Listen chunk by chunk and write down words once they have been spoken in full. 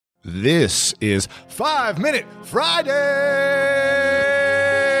This is 5 Minute Friday!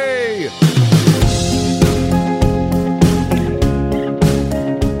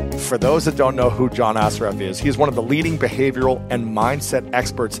 For those that don't know who John Assaf is, he is one of the leading behavioral and mindset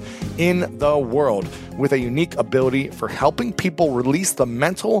experts in the world with a unique ability for helping people release the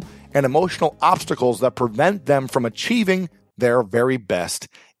mental and emotional obstacles that prevent them from achieving their very best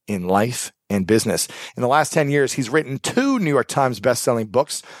in life and business. In the last 10 years, he's written 2 New York Times best-selling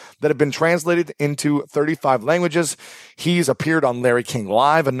books that have been translated into 35 languages. He's appeared on Larry King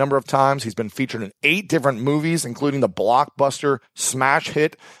Live a number of times. He's been featured in 8 different movies, including the blockbuster smash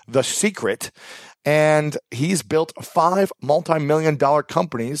hit The Secret. And he's built 5 multi-million-dollar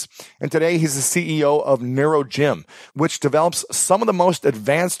companies. And today he's the CEO of NeuroGym, which develops some of the most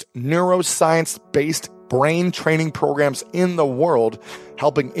advanced neuroscience-based brain training programs in the world,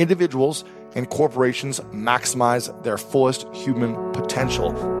 helping individuals and corporations maximize their fullest human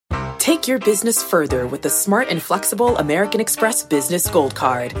potential. Take your business further with the smart and flexible American Express Business Gold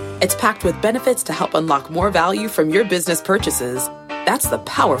Card. It's packed with benefits to help unlock more value from your business purchases. That's the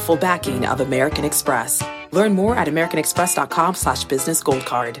powerful backing of American Express. Learn more at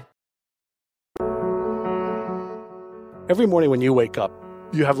americanexpress.com/businessgoldcard. Every morning when you wake up,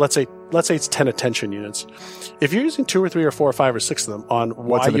 you have, let's say it's 10 attention units. If you're using 2 or 3 or 4 or 5 or 6 of them on why you can't.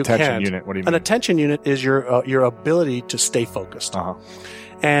 What's an attention unit? What do you mean? An attention unit is your ability to stay focused. Uh-huh.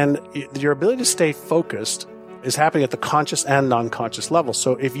 And your ability to stay focused is happening at the conscious and non-conscious level.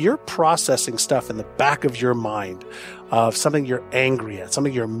 So if you're processing stuff in the back of your mind of something you're angry at,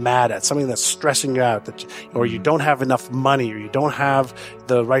 something you're mad at, something that's stressing you out, or you don't have enough money, or you don't have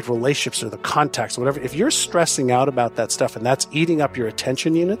the right relationships or the contacts or whatever, if you're stressing out about that stuff and that's eating up your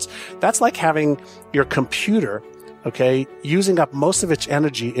attention units, that's like having your computer, okay, using up most of its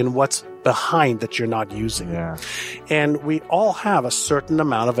energy in what's behind that you're not using. Yeah. And we all have a certain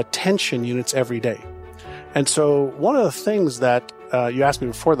amount of attention units every day. And so one of the things that you asked me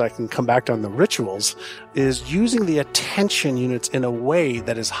before that I can come back to on the rituals is using the attention units in a way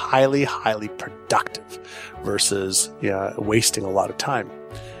that is highly, highly productive versus wasting a lot of time.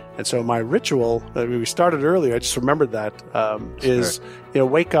 And so my ritual that we started earlier, I just remembered that, is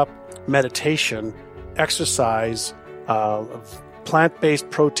wake up, meditation, exercise, plant-based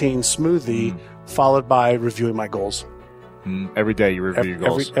protein smoothie, followed by reviewing my goals. Every day you review your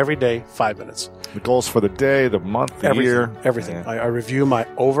goals? Every day, 5 minutes. The goals for the day, the month, the year? Everything. Yeah. I review my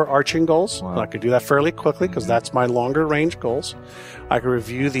overarching goals. Wow. I can do that fairly quickly because that's my longer range goals. I can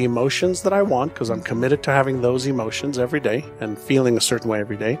review the emotions that I want because I'm committed to having those emotions every day and feeling a certain way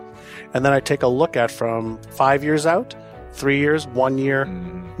every day. And then I take a look at from 5 years out, 3 years, 1 year,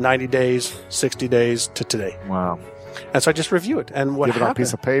 90 days, 60 days to today. Wow. And so I just review it. And what happened? On a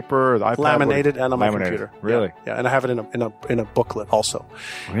piece of paper, the iPad, laminated, and on my computer. Really? Yeah. And I have it in a booklet also.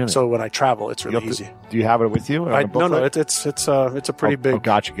 Really? So when I travel, it's really easy. Do you have it with you? No. It's a pretty big. Oh,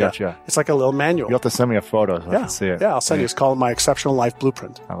 gotcha. Yeah. It's like a little manual. You have to send me a photo. So I can see it. Yeah, I'll send you. It's called My Exceptional Life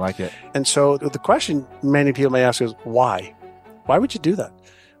Blueprint. I like it. And so the question many people may ask is why? Why would you do that?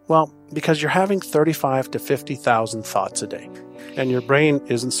 Well, because you're having 35 to 50,000 thoughts a day, and your brain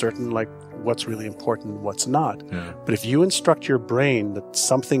isn't certain like what's really important and what's not. Yeah. But if you instruct your brain that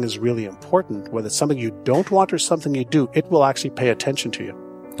something is really important, whether it's something you don't want or something you do, it will actually pay attention to you.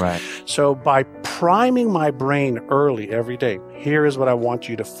 Right. So by priming my brain early every day, here is what I want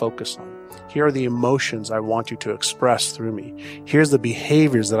you to focus on. Here are the emotions I want you to express through me. Here's the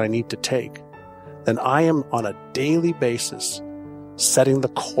behaviors that I need to take. Then I am on a daily basis setting the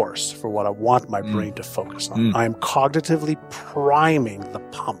course for what I want my brain to focus on. I am cognitively priming the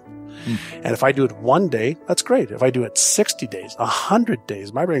pump. And if I do it 1 day, that's great. If I do it 60 days, 100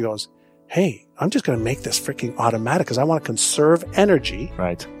 days, my brain goes, hey, I'm just going to make this freaking automatic because I want to conserve energy.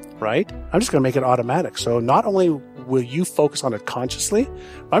 Right. I'm just going to make it automatic. So not only will you focus on it consciously,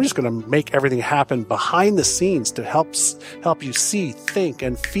 but I'm just going to make everything happen behind the scenes to help you see, think,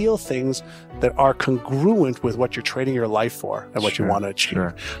 and feel things that are congruent with what you're trading your life for and what you want to achieve.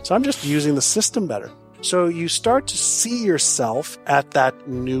 Sure. So I'm just using the system better. So you start to see yourself at that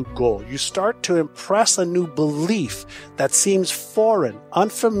new goal. You start to impress a new belief that seems foreign,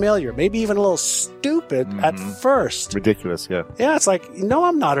 unfamiliar, maybe even a little stupid at first. Ridiculous, yeah. Yeah, it's like, no,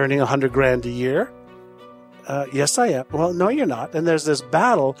 I'm not earning $100,000 a year. Yes, I am. Well, no, you're not. And there's this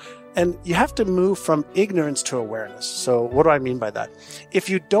battle, and you have to move from ignorance to awareness. So what do I mean by that? If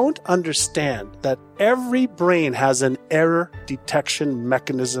you don't understand that every brain has an error detection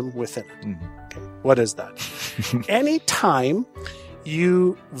mechanism within it, what is that? Anytime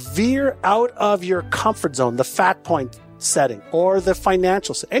you veer out of your comfort zone, the fat point setting or the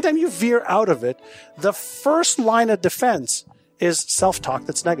financial setting, anytime you veer out of it, the first line of defense is self-talk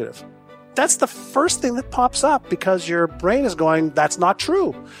that's negative. That's the first thing that pops up because your brain is going, that's not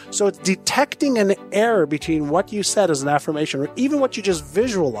true. So it's detecting an error between what you said as an affirmation or even what you just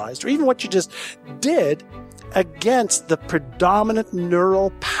visualized or even what you just did against the predominant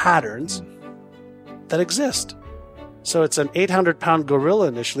neural patterns that exist. So it's an 800-pound gorilla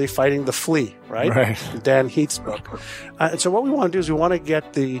initially fighting the flea, right? Right. Dan Heath's book. And so what we want to do is we want to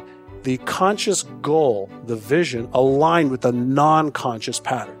get the conscious goal, the vision, aligned with the non-conscious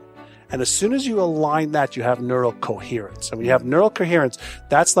pattern. And as soon as you align that, you have neural coherence. And when you have neural coherence,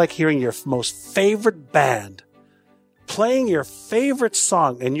 that's like hearing your most favorite band playing your favorite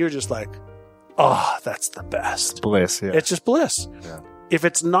song, and you're just like, oh, that's the best. Bliss, yeah. It's just bliss. Yeah. If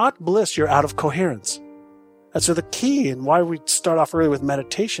it's not bliss, you're out of coherence. And so the key and why we start off early with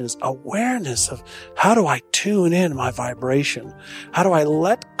meditation is awareness of how do I tune in my vibration? How do I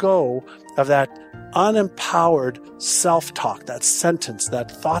let go of that unempowered self-talk, that sentence,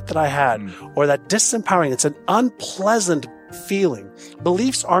 that thought that I had, or that disempowering? It's an unpleasant feeling.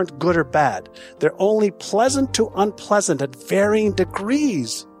 Beliefs aren't good or bad. They're only pleasant to unpleasant at varying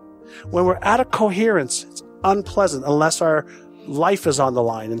degrees. When we're out of coherence, it's unpleasant unless our life is on the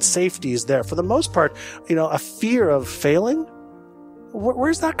line and safety is there. For the most part, a fear of failing,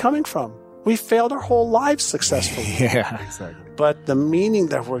 where's that coming from? We failed our whole lives successfully. Yeah, exactly. But the meaning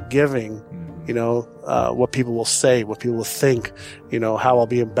that we're giving, what people will say, what people will think, how I'll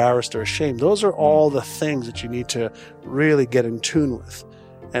be embarrassed or ashamed, those are all the things that you need to really get in tune with.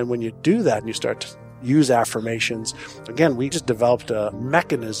 And when you do that and you start to use affirmations. Again, we just developed a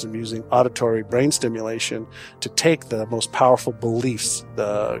mechanism using auditory brain stimulation to take the most powerful beliefs,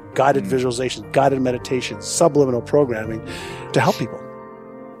 the guided visualizations, guided meditations, subliminal programming to help people.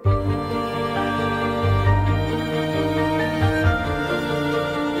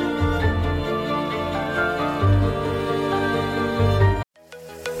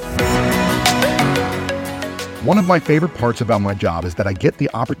 One of my favorite parts about my job is that I get the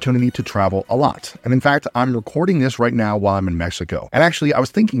opportunity to travel a lot. And in fact, I'm recording this right now while I'm in Mexico. And actually, I was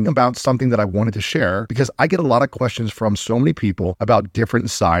thinking about something that I wanted to share because I get a lot of questions from so many people about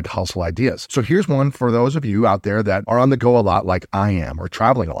different side hustle ideas. So here's one for those of you out there that are on the go a lot like I am or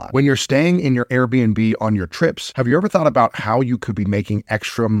traveling a lot. When you're staying in your Airbnb on your trips, have you ever thought about how you could be making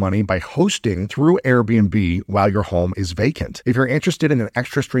extra money by hosting through Airbnb while your home is vacant? If you're interested in an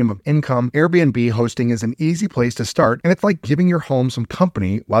extra stream of income, Airbnb hosting is an easy place to start, and it's like giving your home some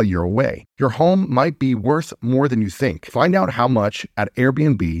company while you're away. Your home might be worth more than you think. Find out how much at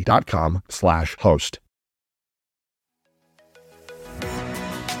airbnb.com/host.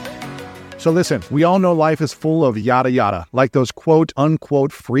 So listen, we all know life is full of yada yada, like those quote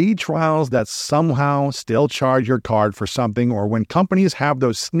unquote free trials that somehow still charge your card for something, or when companies have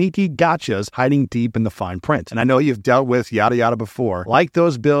those sneaky gotchas hiding deep in the fine print. And I know you've dealt with yada yada before, like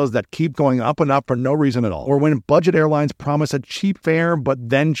those bills that keep going up and up for no reason at all, or when budget airlines promise a cheap fare but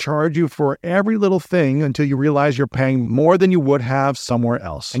then charge you for every little thing until you realize you're paying more than you would have somewhere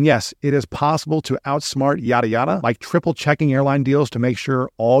else. And yes, it is possible to outsmart yada yada, like triple checking airline deals to make sure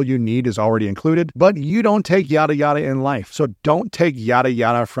all you need is already included, but you don't take yada yada in life. So don't take yada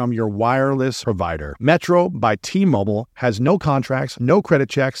yada from your wireless provider. Metro by T-Mobile has no contracts, no credit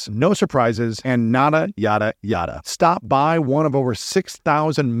checks, no surprises, and nada yada yada. Stop by one of over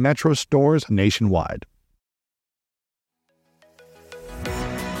 6,000 Metro stores nationwide.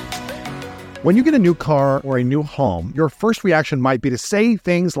 When you get a new car or a new home, your first reaction might be to say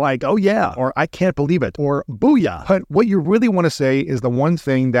things like, oh yeah, or I can't believe it, or booyah. But what you really want to say is the one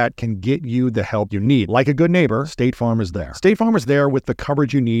thing that can get you the help you need. Like a good neighbor, State Farm is there. State Farm is there with the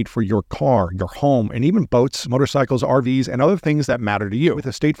coverage you need for your car, your home, and even boats, motorcycles, RVs, and other things that matter to you. With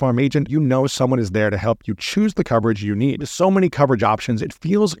a State Farm agent, you know someone is there to help you choose the coverage you need. With so many coverage options, it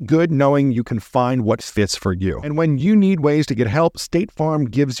feels good knowing you can find what fits for you. And when you need ways to get help, State Farm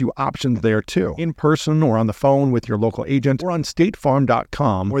gives you options there too. In person or on the phone with your local agent or on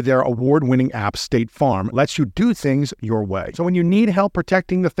statefarm.com, where their award-winning app State Farm lets you do things your way. So when you need help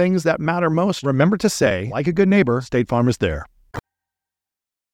protecting the things that matter most, remember to say, like a good neighbor, State Farm is there.